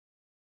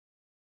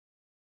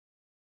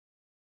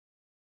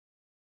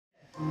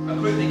A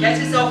group that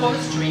gets itself on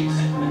the streets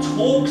and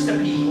talks to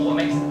people and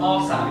makes an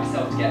arse out of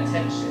itself to get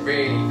attention.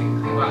 Really? You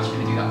think we're actually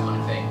going to do that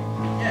kind of thing?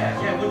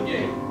 Yeah, wouldn't you?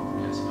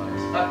 Yeah, I suppose.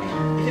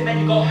 If it meant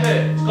you got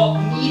hurt, got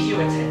media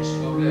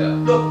attention. Well,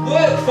 yeah. Look,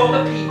 work from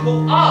the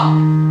people up.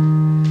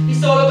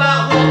 It's all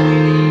about what we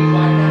need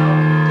right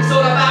now. It's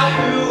all about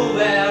who,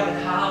 where,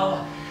 and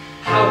how.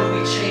 How do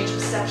we change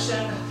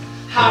perception?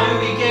 How do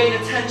we gain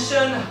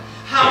attention?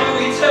 How do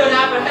we turn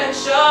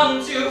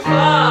apprehension to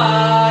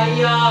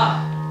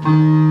fire?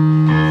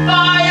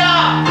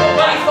 Fire! What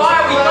bloody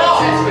fire we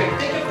got?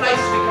 Think of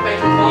places we can make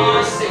a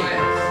fire scene.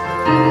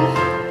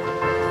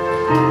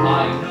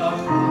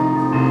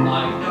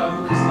 I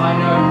know, cause I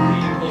know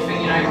people. You think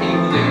you know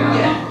people do that?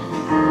 Yeah.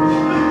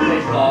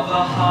 They'd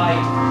rather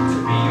hide to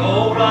be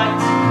alright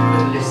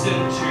than listen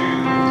to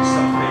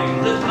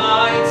something that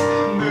might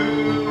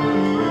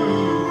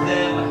move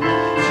them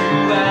to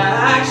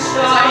action.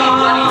 There's only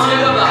bloody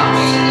two of us.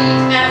 We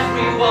need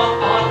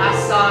everyone on our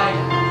side.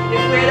 If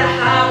we're to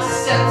have a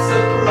sense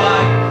of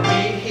pride,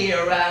 we're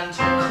here and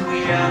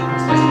queer. I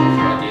suppose I've got a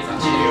few ideas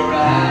actually. Here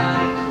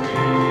and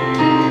queer.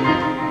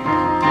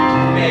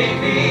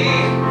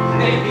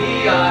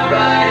 Maybe our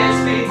right,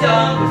 it's been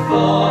done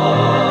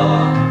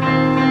before.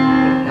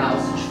 But now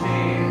such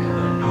fear,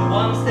 no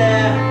one's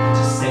there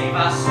to save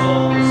our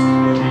souls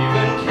or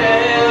even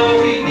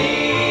care. We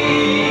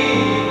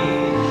need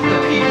the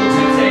people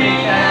to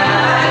take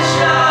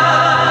action.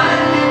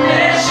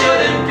 There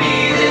shouldn't be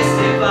this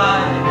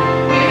divide.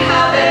 We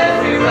have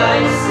every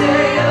right to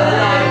stay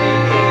alive.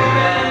 Here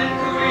and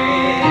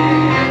queer,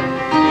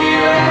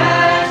 here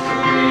and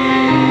queer.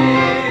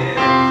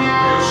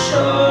 We'll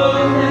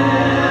show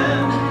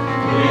them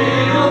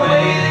in a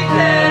way they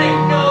can't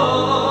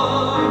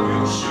ignore.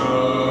 We'll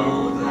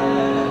show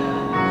them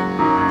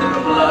the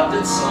blood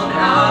that's on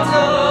our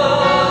door.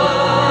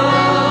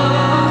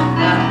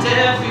 And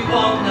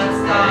everyone that's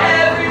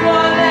died,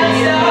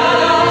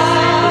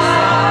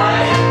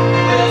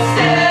 will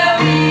stand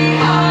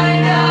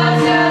behind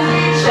us as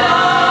we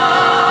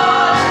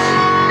charge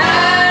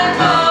and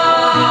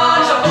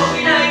march. I've got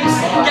three names: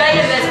 gay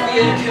and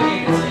lesbian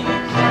community.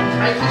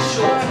 Make it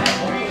short and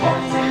more.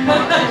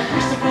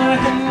 Christopher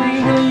Henry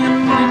William,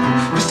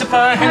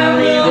 Christopher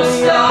Henry was